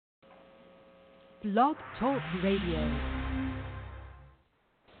Blog Talk Radio.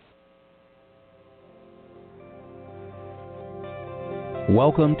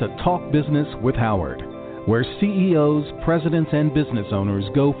 Welcome to Talk Business with Howard, where CEOs, presidents, and business owners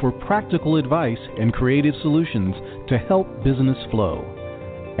go for practical advice and creative solutions to help business flow.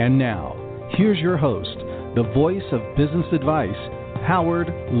 And now, here's your host, the voice of business advice, Howard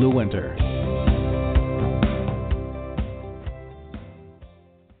Lewinter.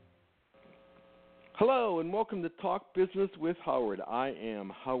 Hello, and welcome to Talk Business with Howard. I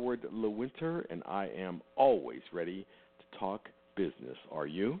am Howard Lewinter, and I am always ready to talk business. Are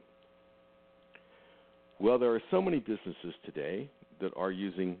you? Well, there are so many businesses today that are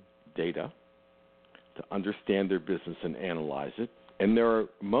using data to understand their business and analyze it, and there are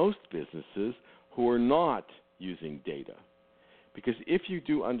most businesses who are not using data. Because if you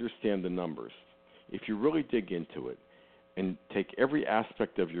do understand the numbers, if you really dig into it and take every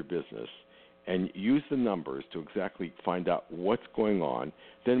aspect of your business and use the numbers to exactly find out what's going on,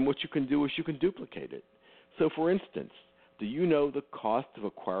 then what you can do is you can duplicate it. So, for instance, do you know the cost of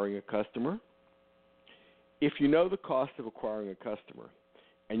acquiring a customer? If you know the cost of acquiring a customer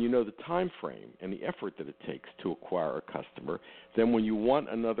and you know the time frame and the effort that it takes to acquire a customer, then when you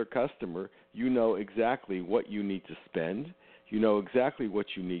want another customer, you know exactly what you need to spend, you know exactly what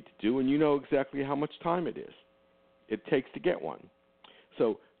you need to do, and you know exactly how much time it takes to get one.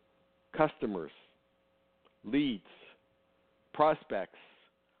 So customers, leads, prospects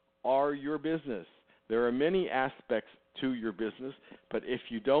are your business. There are many aspects to your business, but if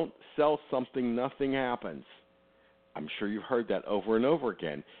you don't sell something, nothing happens. I'm sure you've heard that over and over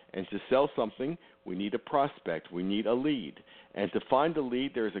again. And to sell something, we need a prospect. We need a lead. And to find a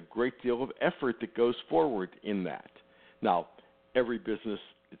lead, there's a great deal of effort that goes forward in that. Now, every business,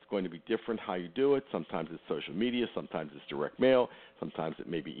 it's going to be different how you do it. Sometimes it's social media. Sometimes it's direct mail. Sometimes it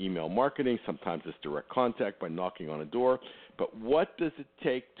may be email marketing. Sometimes it's direct contact by knocking on a door. But what does it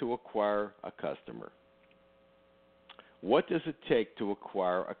take to acquire a customer? What does it take to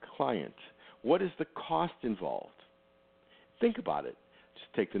acquire a client? What is the cost involved? Think about it.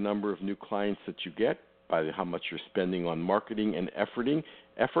 Just take the number of new clients that you get by how much you're spending on marketing and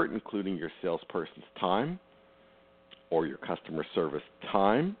effort, including your salesperson's time or your customer service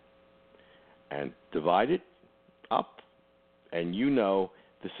time, and divide it up, and you know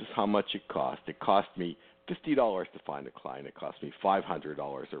this is how much it costs. It cost me $50 to find a client. It cost me $500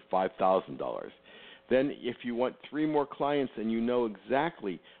 or $5,000. Then if you want 3 more clients and you know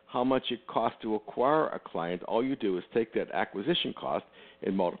exactly how much it costs to acquire a client, all you do is take that acquisition cost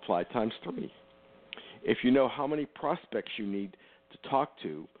and multiply times 3. If you know how many prospects you need to talk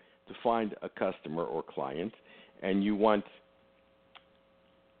to find a customer or client, and you want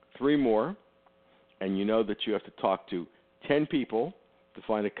 3 more, and you know that you have to talk to 10 people to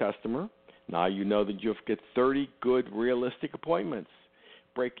find a customer, now you know that you have to get 30 good, realistic appointments.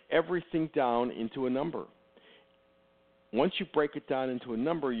 Break everything down into a number. Once you break it down into a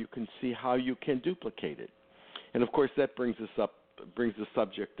number, you can see how you can duplicate it. And of course, that brings the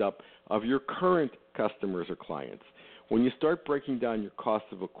subject up of your current customers or clients. When you start breaking down your cost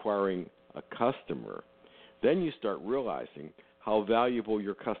of acquiring a customer, then you start realizing how valuable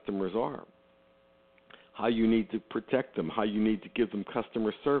your customers are, how you need to protect them, how you need to give them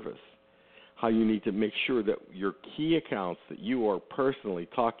customer service, how you need to make sure that your key accounts, that you are personally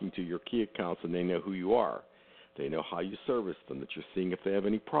talking to your key accounts and they know who you are. They know how you service them, that you're seeing if they have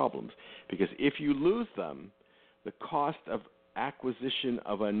any problems. Because if you lose them, the cost of acquisition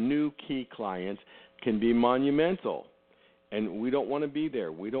of a new key client can be monumental. And we don't want to be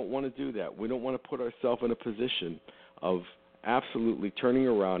there. We don't want to do that. We don't want to put ourselves in a position of absolutely turning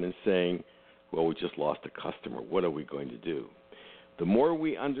around and saying, well, we just lost a customer. What are we going to do? The more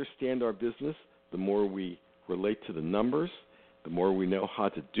we understand our business, the more we relate to the numbers, the more we know how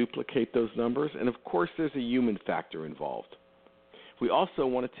to duplicate those numbers. And, of course, there's a human factor involved. We also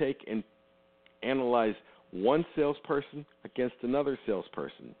want to take and analyze one salesperson against another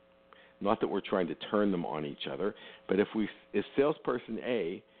salesperson. Not that we're trying to turn them on each other, but if salesperson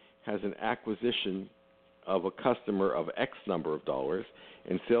A has an acquisition of a customer of X number of dollars,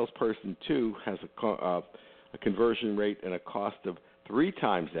 and salesperson 2 has a conversion rate and a cost of 3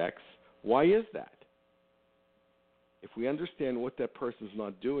 times X, why is that? If we understand what that person's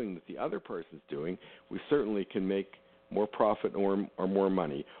not doing that the other person's doing, we certainly can make more profit or more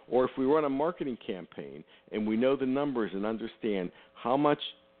money. Or if we run a marketing campaign and we know the numbers and understand how much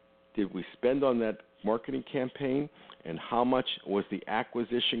did we spend on that marketing campaign and how much was the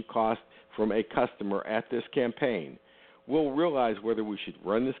acquisition cost from a customer at this campaign, we'll realize whether we should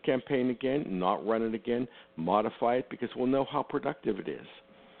run this campaign again, not run it again, modify it, because we'll know how productive it is.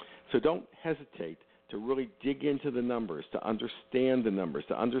 So don't hesitate to really dig into the numbers, to understand the numbers,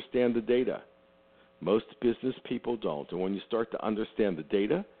 to understand the data. Most business people don't. And when you start to understand the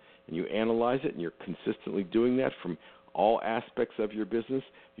data and you analyze it and you're consistently doing that from all aspects of your business,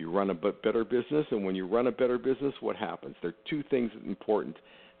 you run a better business. And when you run a better business, what happens? There are two things important,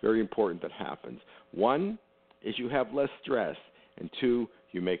 very important, that happens. One is you have less stress, and two,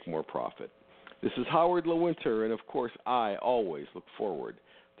 you make more profit. This is Howard Lewinter, and of course, I always look forward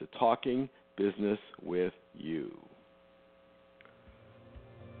to talking business with you.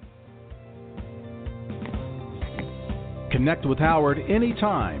 Connect with Howard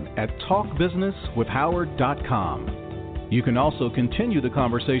anytime at talkbusinesswithhoward.com. You can also continue the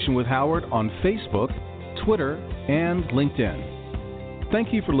conversation with Howard on Facebook, Twitter, and LinkedIn.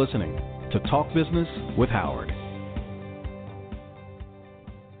 Thank you for listening to Talk Business with Howard.